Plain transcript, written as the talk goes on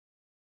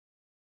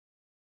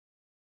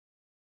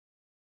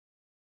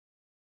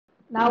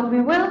Now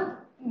we will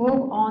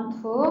move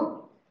on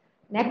to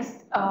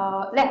next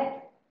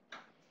lab.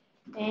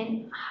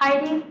 And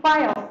hiding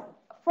files.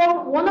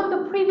 From one of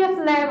the previous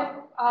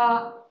lab,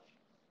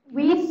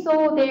 we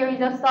saw there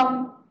is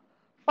some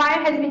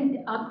file has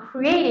been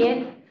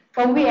created,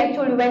 but we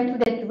actually went to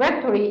the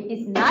directory.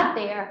 It's not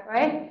there,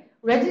 right?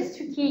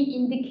 Registry key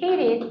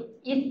indicated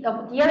if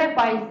the YARA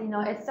file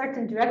is a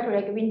certain directory,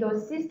 like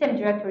Windows system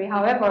directory.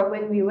 However,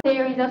 when we went,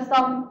 there is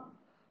some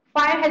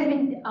file has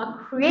been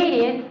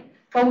created,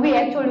 but we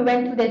actually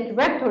went to the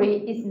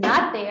directory. It's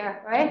not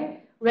there, right?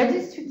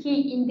 Registry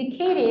key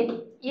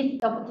indicated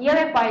if the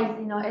YARA file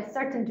is a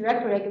certain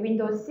directory, like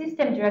Windows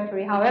system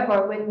directory.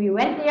 However, when we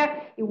went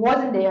there, it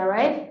wasn't there,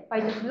 right?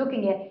 By just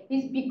looking at it,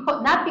 it's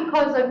because not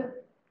because of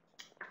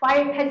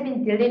file has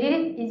been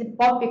deleted, is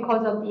but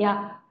because of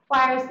the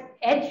file's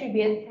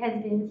attribute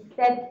has been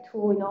set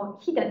to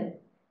hidden,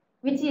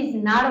 which is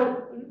not a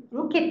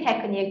rootkit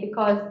technique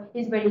because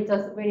it's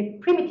very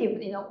primitive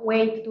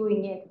way to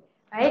doing it,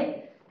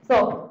 right?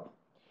 So,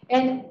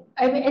 and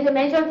as I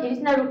mentioned, it is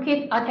not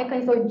rootkit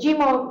technique, so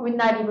Gmail will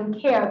not even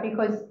care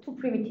because it's too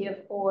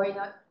primitive, or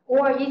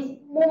or it's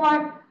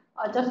more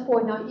just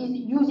for is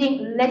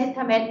using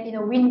legitimate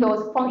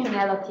Windows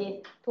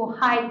functionality to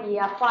hide the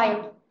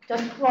file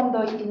just from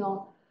the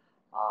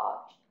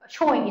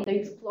showing in the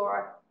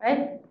Explorer,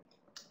 right?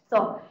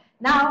 So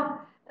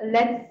now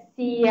let's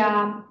see.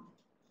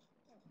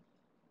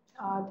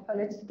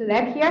 Let's do the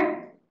lab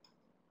here.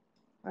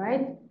 All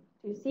right.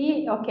 Do you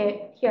see?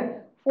 Okay.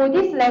 Here for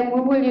this lab,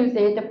 we will use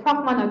the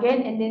Procman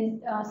again, and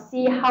then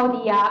see how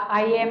the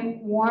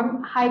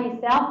IMWorm hide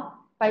itself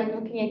by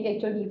looking at the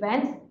actual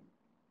event.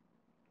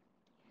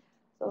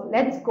 So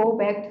let's go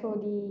back to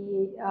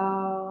the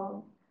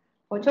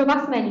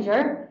VirtualBox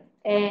Manager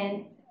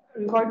and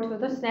revert to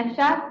the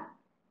snapshot,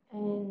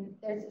 and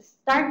let's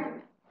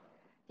start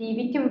the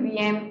victim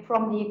VM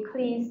from the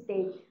clean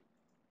state.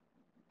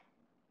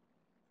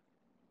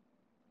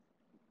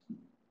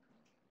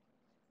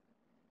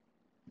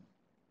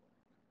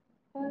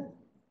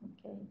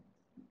 Okay.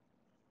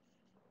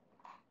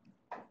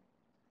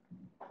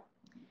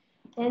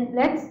 And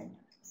let's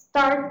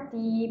start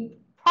the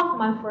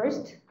Procman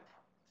first.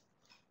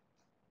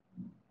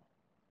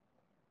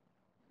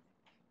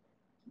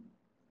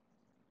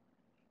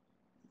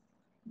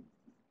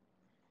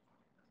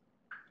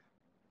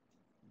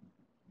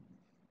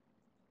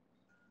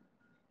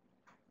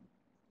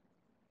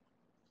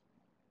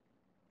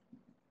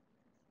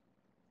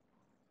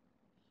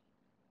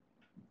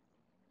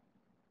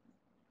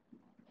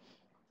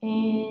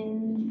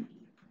 And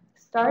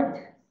start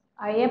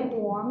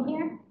IMWorm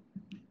here.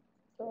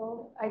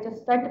 So I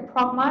just start the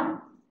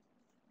Procman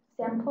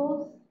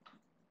samples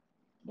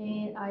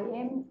and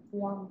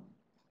IMWorm,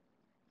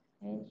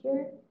 and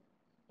here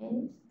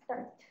and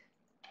start.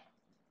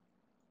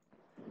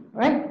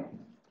 All right.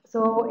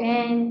 So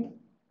and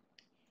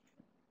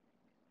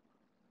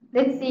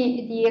let's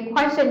see. The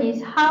question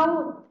is,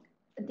 how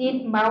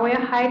did malware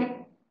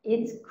hide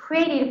its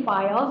created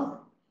files?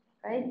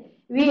 Right.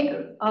 We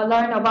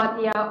learn about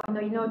the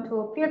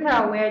to filter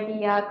out where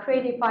the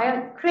created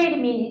file. Create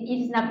means it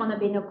is not going to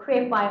be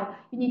create file.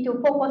 You need to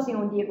focus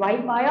on the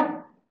right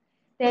file.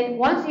 Then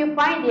once you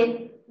find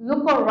it,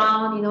 look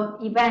around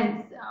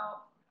events.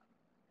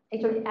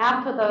 Actually,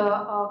 after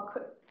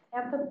the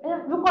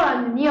look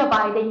around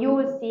nearby, then you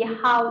will see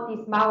how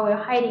this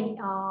malware hiding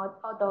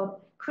the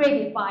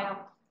created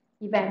file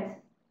events.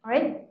 All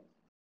right.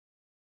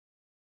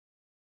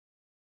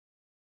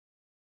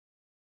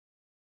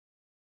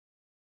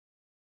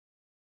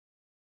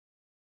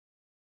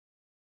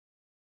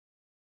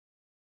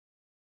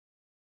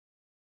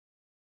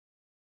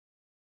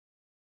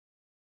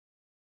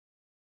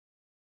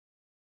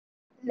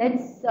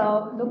 Let's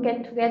look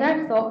at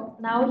together. So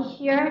now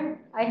here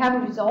I have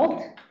a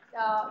result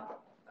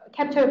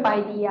captured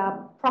by the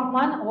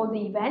Procman, all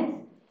the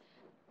events.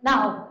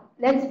 Now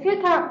let's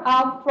filter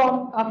out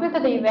from filter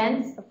the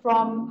events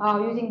from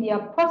using the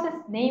process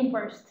name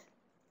first,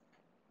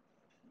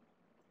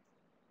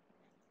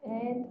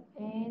 and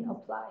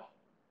apply.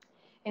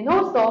 And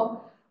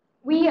also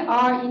we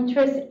are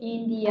interested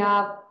in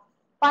the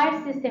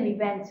file system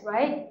events,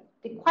 right?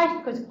 The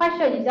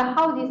question is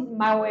how this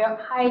malware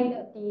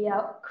hide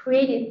the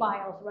created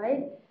files,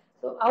 right?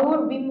 So I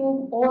will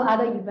remove all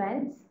other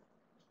events.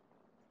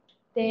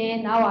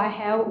 Then now I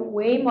have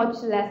way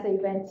much less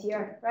events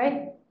here,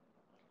 right?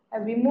 I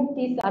remove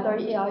these other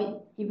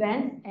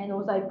events, and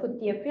also I put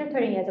the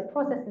filtering as a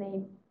process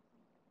name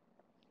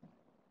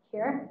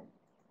here.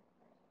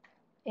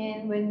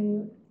 And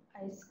when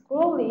I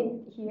scroll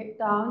it here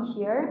down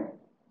here,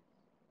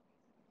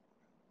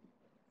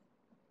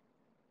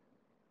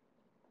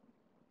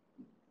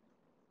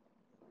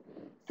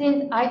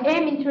 since I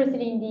am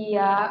interested in the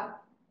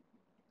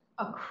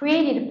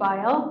created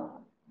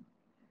file,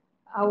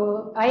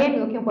 I am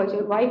looking for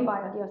the right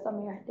file here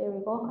somewhere. There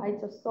we go. I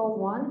just saw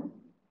one.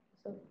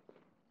 So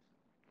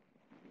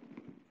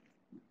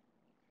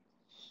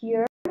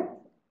here,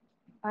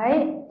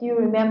 right? Do you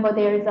remember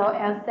there is a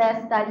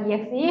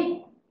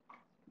ss.exe?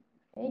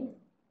 Okay.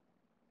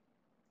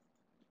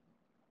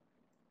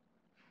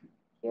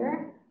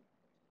 here.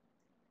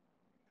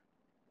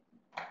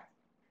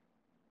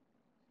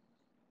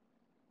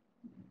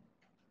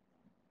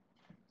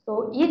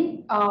 So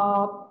it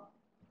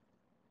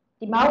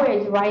the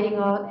malware is writing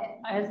a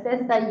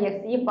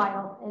ss.exe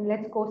file, and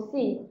let's go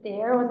see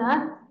there or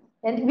not.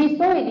 And we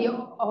saw it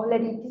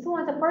already. This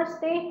was the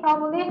first day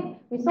probably.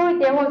 We saw it.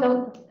 There was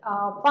a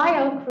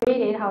file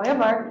created.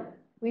 However,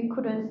 we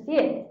couldn't see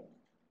it.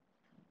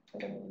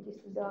 This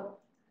is just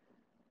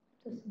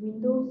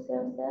Windows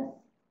CSS.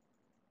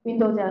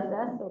 Windows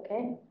CSS.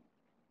 Okay.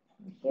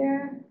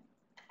 Here.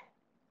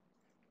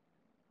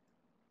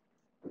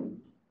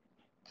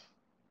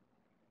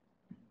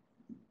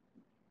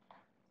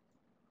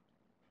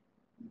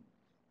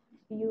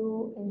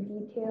 View in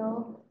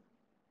detail.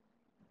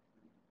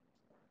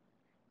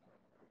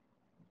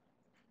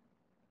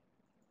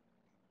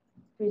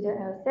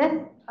 Result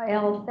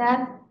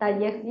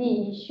lsS.exe.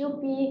 It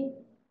should be,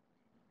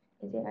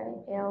 is it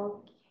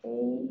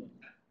lk?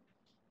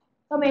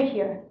 Somewhere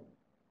here.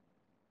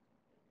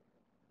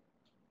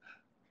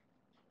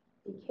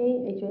 K.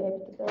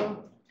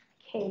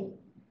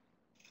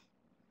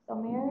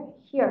 Somewhere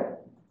here.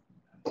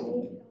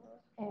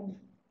 M.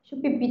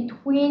 Should be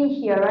between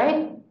here,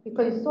 right?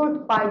 Because it's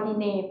sorted by the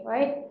name,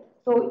 right?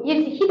 So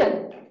it's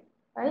hidden,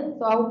 right?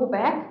 So I'll go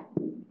back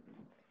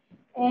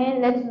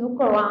and let's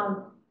look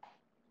around.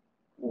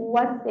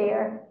 What's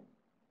there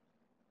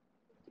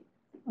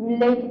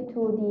related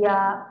to the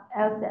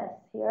LSS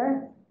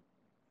here?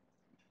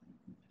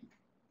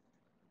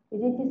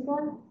 Is it this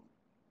one?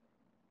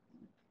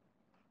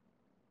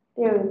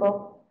 There we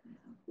go.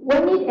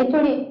 When it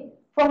actually,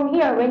 from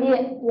here,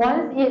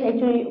 once it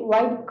actually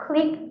right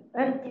click,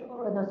 once it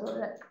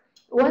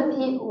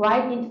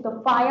write into the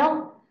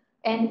file,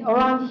 and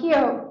around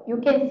here you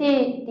can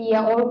see the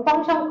all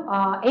function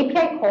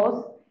API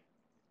calls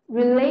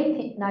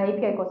related, not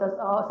API calls,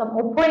 some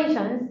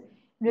operations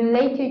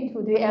related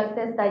to the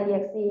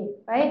LSS.exe,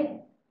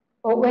 right?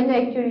 But when you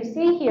actually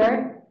see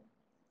here,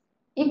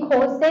 it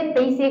calls set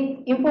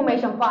basic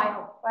information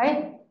file,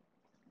 right?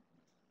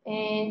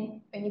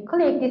 And when you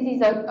click, this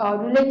is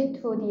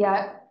related to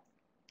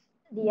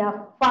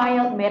the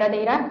file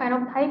metadata kind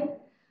of type.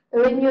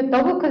 When you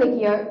double click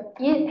here,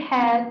 it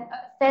has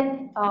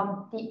set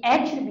the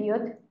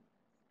attribute,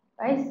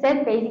 right?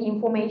 Set basic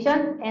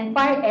information and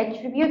file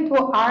attribute to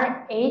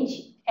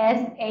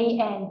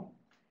RHSAN.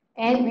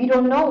 And we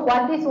don't know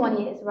what this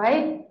one is,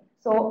 right?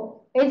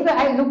 So basically,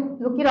 I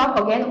look it up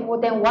again. Well,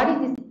 then what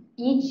is this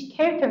each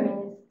character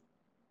means?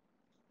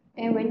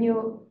 And when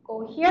you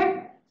go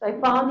here, so I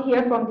found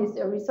here from this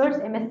resource,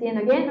 MSDN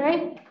again,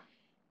 right?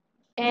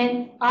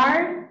 And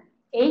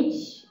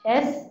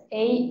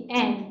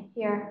RHSAN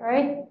here,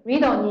 right?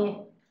 Read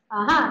only.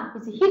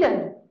 It's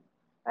hidden,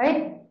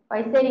 right?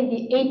 By setting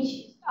the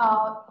H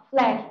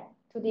flag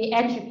to the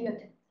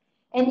attribute.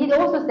 And it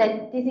also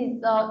said this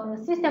is a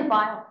system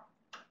file,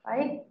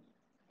 right?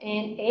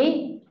 And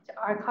A, the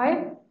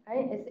archive,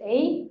 right? It's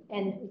A,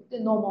 and it's the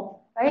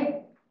normal,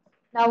 right?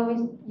 Now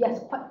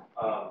yes, what?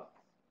 I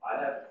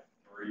have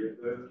 3 of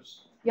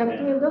those. You have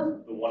 3 of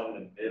those? The one in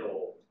the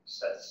middle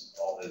sets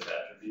all those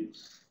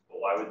attributes, but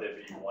why would there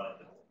be one at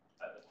the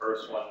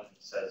first one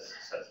sets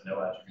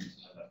no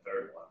attributes, and the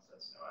third one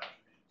sets no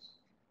attributes?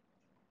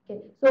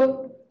 Okay,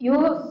 so you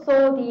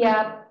saw the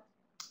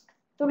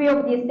 3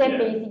 of the set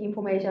basic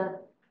information,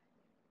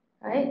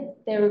 right?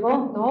 There we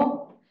go.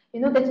 No,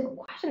 that's a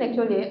question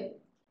actually.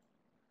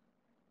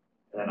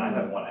 And then I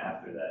have one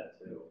after that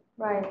too.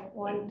 Right,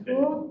 1,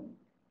 2.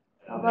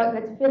 But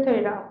let's filter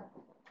it out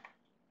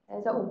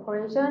as an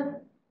operation.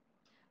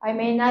 I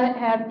may not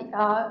have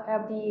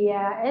the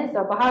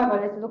answer, but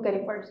however, let's look at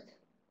it first.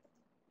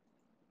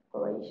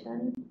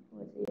 Operation,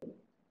 what's it?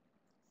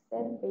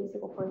 Set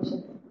basic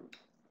operation.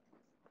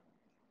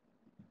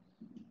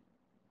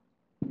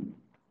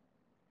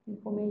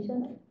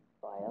 Information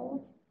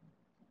file.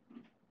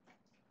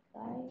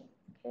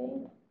 Okay.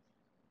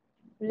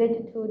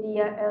 Related to the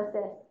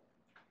LSS.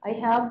 I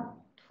have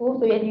 2,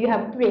 so you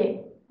have 3,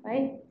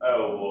 right?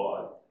 Oh,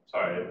 well,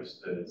 sorry, it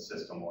was the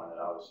system one that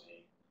I was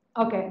seeing.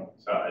 Okay.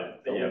 So,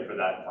 for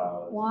that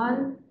file.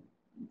 1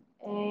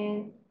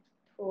 and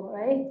 2,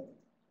 right?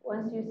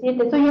 Once you see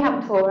that, so you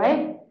have 2,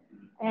 right?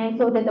 And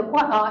so then the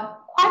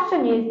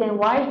question is then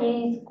why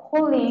is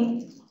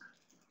calling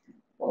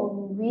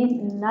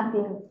with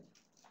nothing?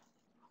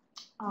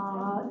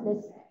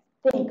 Let's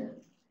think.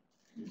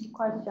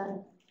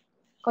 Question.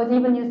 Because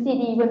even you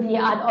see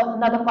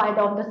another file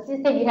on the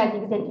system, it has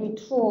exactly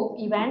 2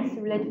 events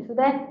related to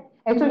that.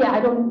 Actually,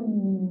 I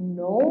don't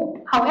know.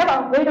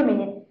 However, wait a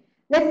minute.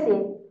 Let's see.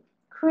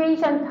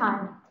 Creation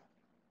time.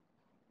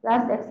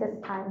 Last access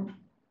time.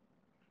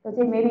 Does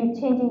it maybe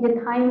changing the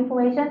time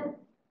information?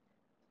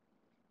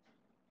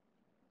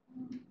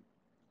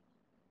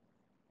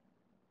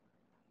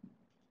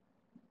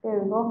 There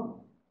we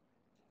go.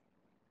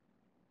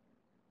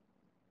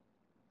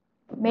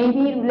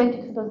 Maybe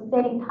related to the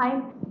setting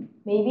time,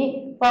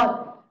 maybe,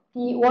 but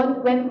the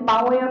one when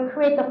malware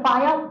creates a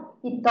file,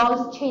 it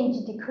does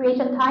change the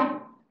creation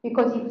time,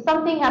 because if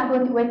something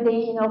happened when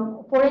the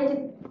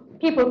forensic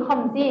people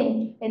comes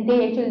in and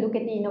they actually look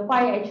at the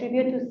file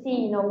attribute to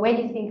see when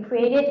it's being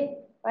created,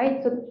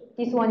 right? So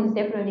this one is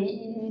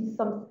definitely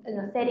some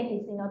setting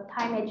is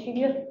time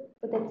attribute.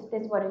 So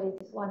that's what it is.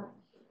 This one,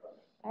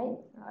 right?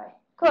 All right.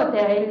 Good.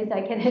 At least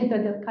I can answer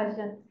the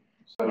question.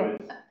 So okay.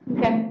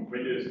 Okay.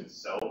 Windows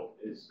itself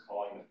is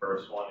calling the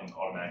first one and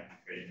automatically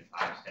creating a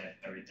timestamp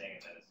and everything,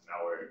 and then it's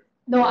malware.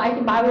 No, I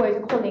think malware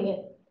is calling it.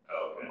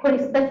 Oh, okay. Calling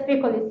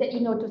specifically set,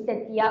 to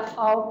set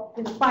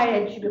the file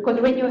attribute, because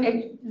when you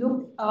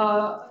look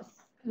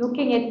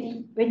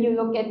when you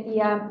look at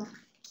the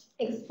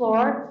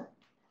Explorer,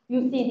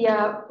 you see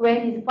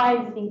when the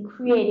file is being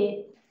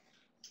created,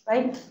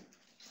 right?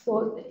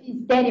 So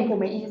it's that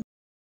information.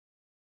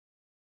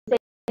 It's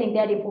setting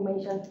that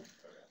information.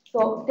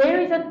 So there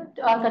is the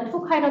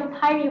two kind of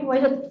time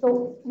information.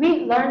 So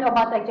we learned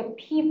about like the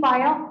P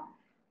file.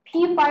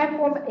 P file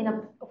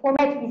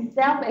format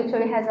itself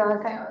actually has a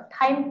kind of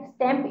time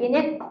stamp in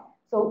it.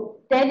 So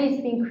that is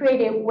being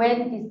created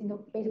when this,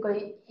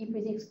 basically if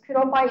it's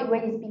executable file,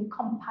 when it's being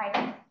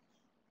compiled,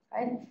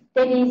 right?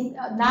 That is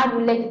not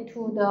related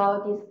to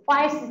this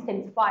file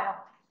systems file.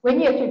 When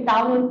you actually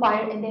download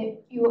file and then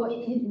you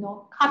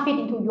copy it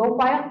into your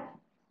file,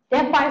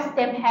 that file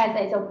stamp has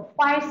as a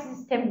file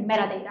system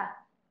metadata.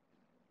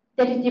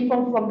 That is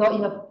different from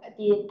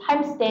the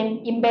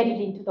timestamp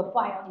embedded into the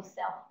file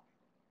itself,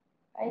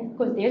 right?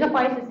 Because there's a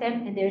file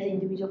system and there's an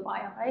individual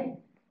file, right?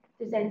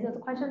 Does that answer the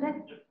question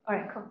then? Yep. All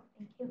right, cool.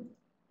 Thank you.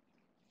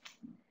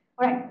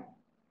 All right.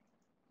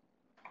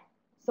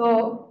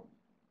 So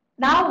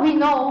now we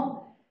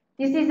know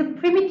this is a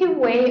primitive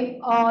way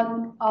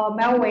on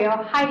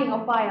malware hiding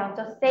a file,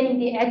 just setting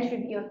the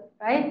attribute,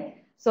 right?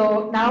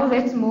 So now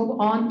let's move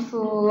on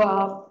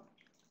to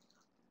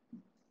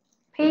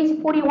page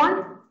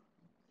 41.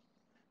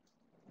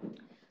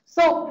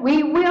 So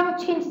we will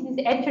change this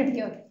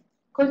attribute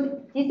because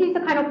this is the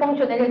kind of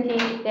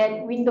functionality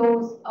that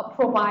Windows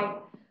provide.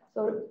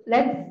 So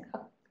let's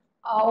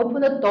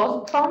open the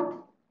DOS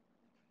prompt.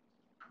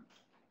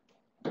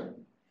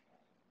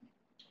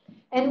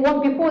 And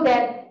before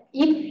that,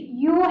 if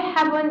you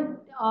haven't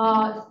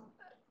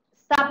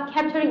stopped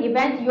capturing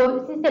events,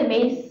 your system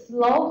may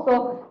slow.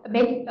 So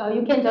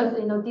you can just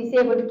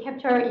disable the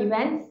capture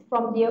events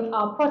from the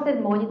process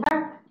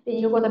monitor. Then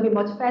you're going to be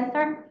much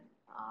faster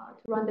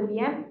to run the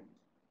VM,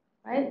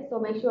 right? So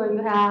make sure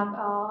you have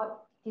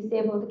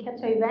disabled the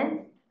capture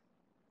event.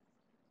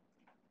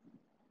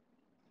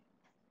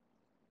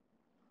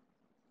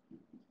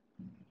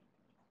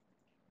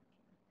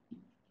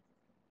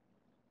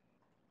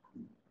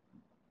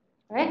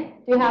 Right?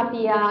 Do you have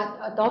the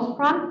DOS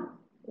prompt?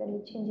 Let me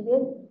change it.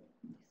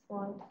 This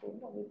one to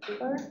a bit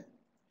bigger.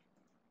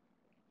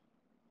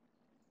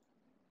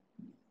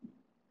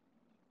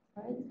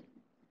 Right?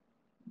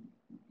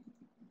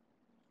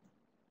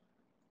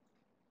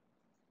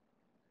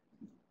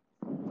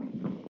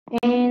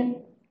 And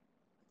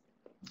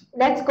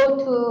let's go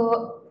to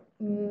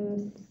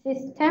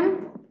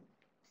system.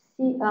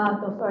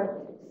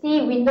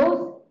 C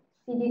Windows,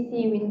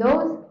 CDC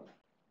Windows.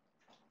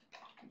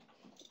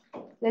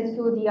 Let's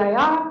do dir.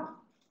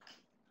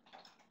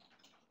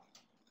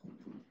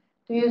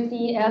 Do you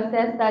see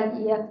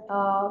lss.exe?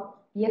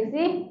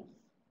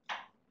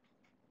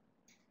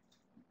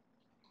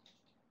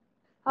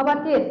 How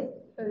about this?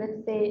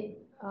 Let's say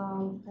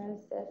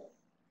lss.exe.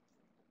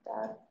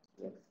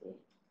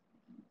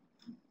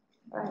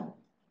 Right.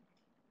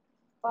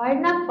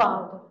 File not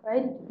found,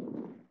 right?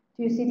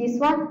 Do you see this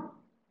one?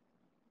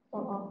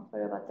 Oh,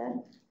 sorry about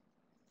that.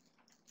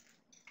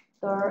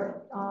 So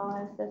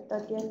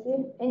lss.exe.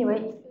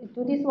 Anyway,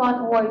 do this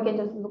one, or you can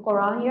just look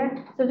around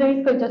here. So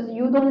basically, just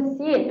you don't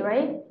see it,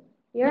 right?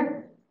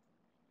 Here,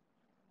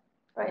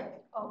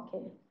 right?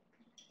 Okay.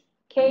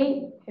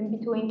 K, and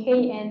between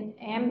K and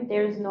M,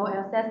 there is no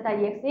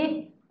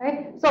lss.exe,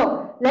 right?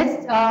 So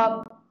let's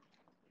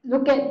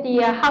look at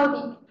the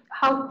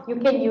how you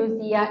can use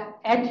the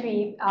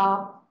attribute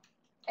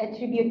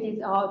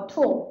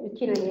tool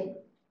utility,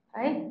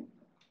 right?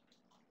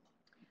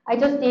 I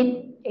just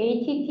did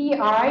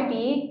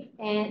attrib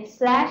and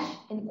slash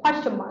and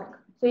question mark.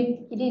 So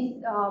it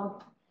is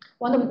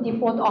one of the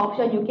default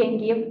options you can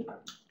give.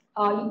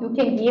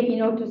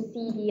 To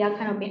see the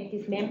kind of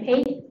this main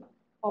page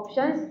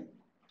options.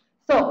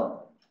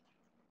 So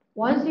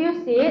once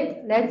you see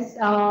it, let's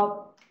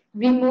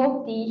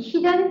remove the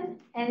hidden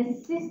and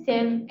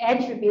system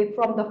attribute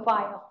from the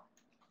file.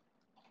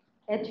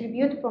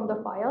 Attribute from the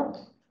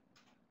file.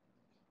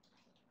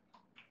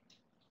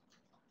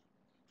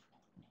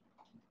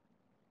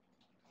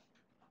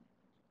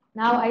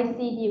 Now I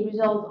see the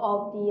result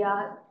of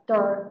the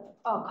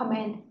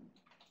command.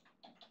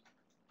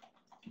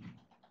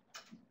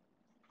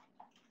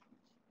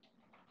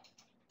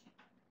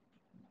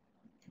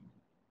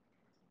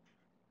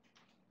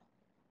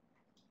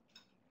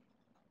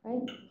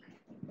 Right?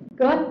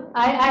 Good.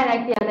 I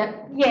like the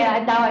other.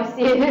 Yeah, now I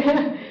see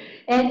it.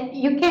 And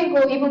you can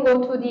even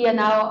go to the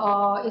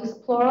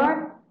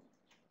Explorer.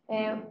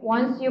 And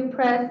once you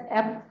press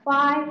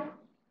F5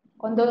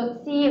 on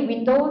the C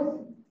Windows,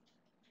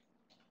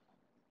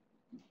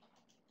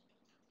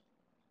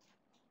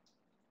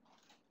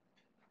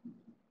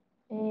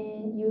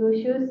 And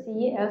you should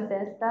see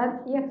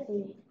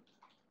lss.exe.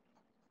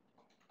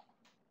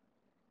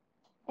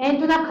 And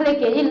do not click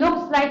it. It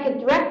looks like a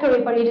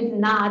directory, but it is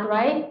not,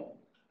 right?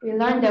 We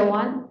learned that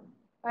one,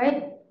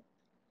 right?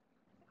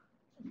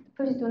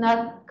 Please do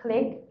not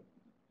click.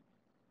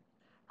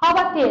 How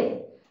about this?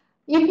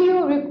 If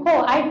you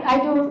recall,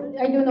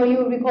 I do know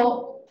you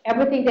recall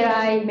everything that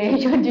I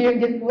mentioned during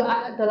this,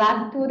 the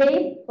last 2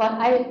 days, but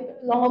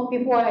long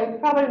before I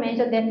probably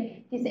mentioned that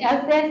this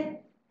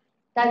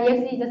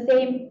ls.exe is the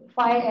same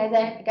file as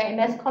a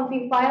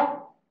ms-config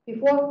file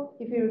before,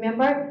 if you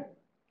remember.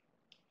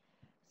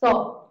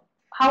 So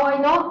how I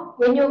know?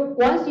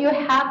 Once you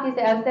have this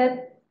ls,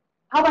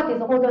 how about this?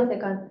 Hold on a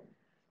second.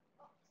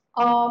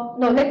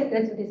 No,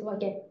 let's do this one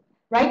again.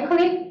 Right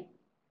click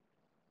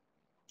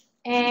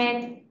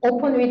and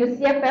open with the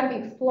CFF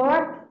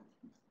Explorer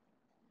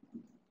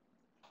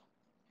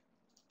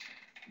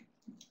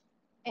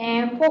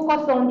and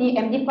focus on the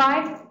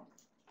MD5.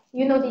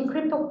 You know the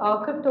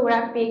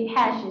cryptographic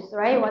hashes,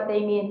 right? What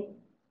they mean,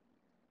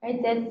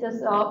 right? That's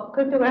just a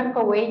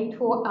cryptographic way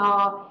to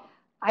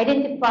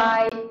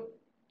identify,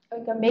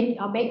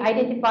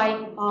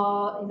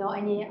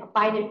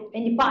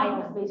 any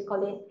files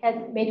basically, has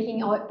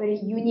making a very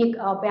unique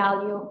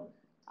value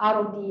out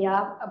of the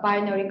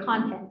binary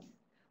contents,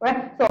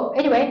 right? So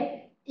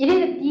anyway, it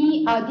is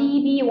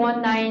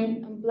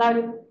DB19 blah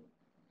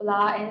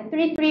blah and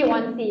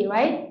 331C,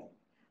 right?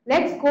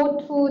 Let's go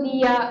to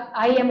the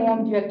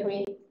IMWorm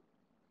directory.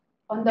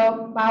 On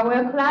the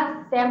malware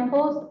class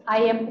samples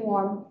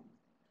IMWorm,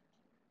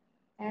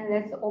 and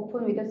let's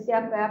open with the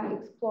CFF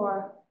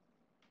Explorer.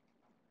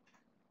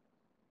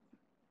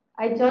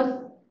 I just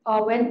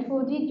went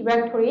to the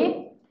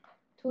directory,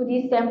 to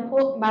the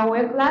sample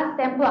malware class,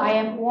 sample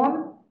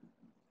IMWorm.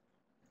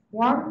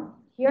 Worm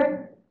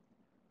here.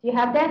 Do you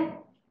have that?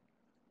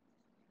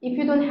 If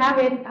you don't have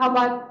it, how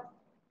about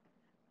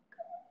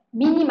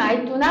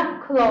minimize, do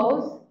not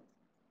close,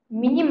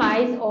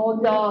 minimize all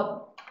the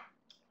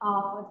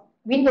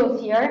windows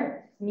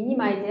here,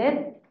 minimize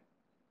it,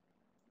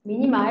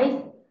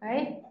 minimize,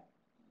 right?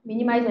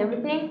 Minimize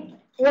everything,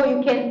 or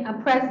you can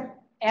press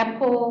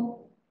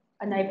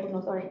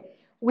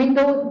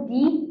Windows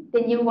D,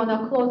 then you want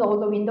to close all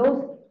the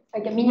windows,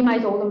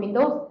 minimize all the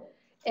windows,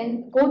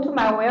 and go to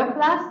malware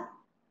class,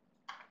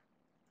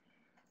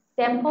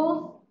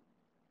 samples,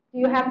 do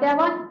you have that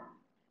one?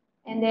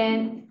 And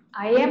then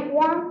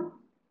IMWorm,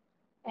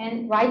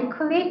 and right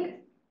click,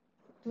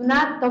 do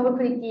not double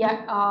click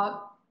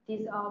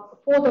this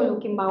folder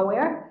looking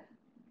malware,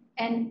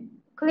 and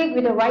click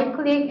with the right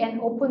click and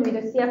open with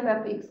the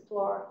CFF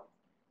Explorer,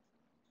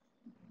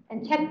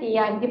 and check the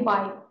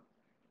MD5.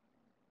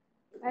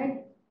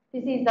 Right?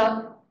 This is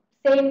the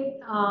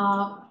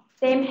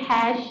same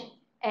hash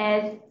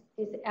as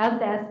this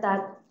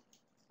lss.exe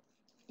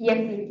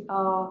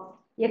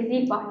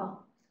exe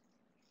file.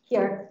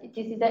 Here,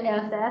 this is the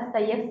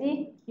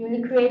lss.exe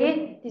newly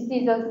created. This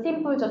is a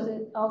simple just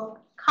a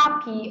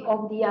copy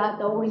of the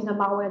original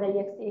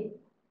malware.exe.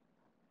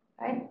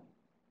 Right?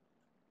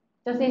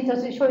 Just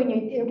showing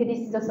you. Okay, this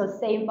is just the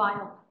same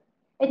file.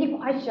 Any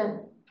question?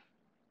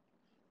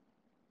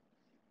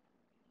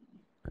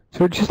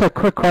 So just a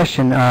quick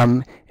question.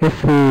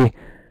 If the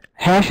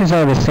hashes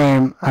are the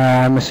same,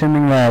 I'm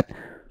assuming that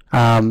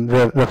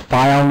the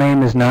file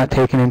name is not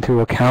taken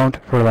into account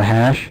for the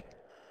hash?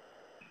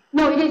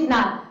 No, it is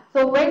not.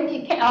 So when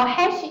a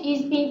hash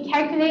is being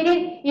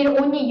calculated, it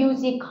only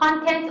uses the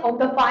contents of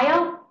the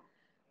file.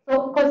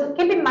 So because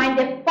keep in mind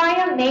that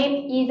file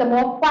name is a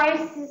more file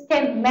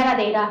system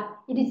metadata.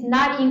 It is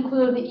not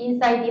included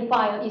inside the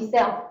file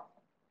itself.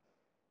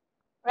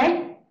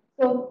 Right?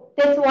 So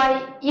that's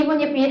why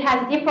even if it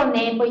has different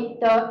name, but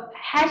the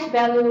hash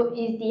value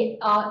is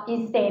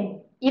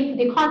same if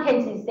the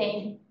contents is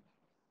same.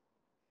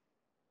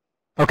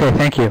 Okay,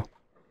 thank you.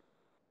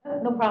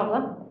 No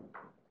problem.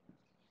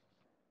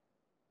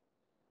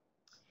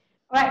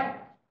 All right.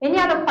 Any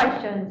other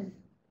questions?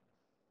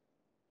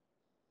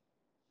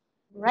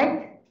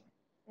 Right?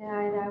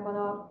 And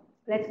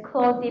let's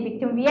close the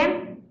victim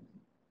VM.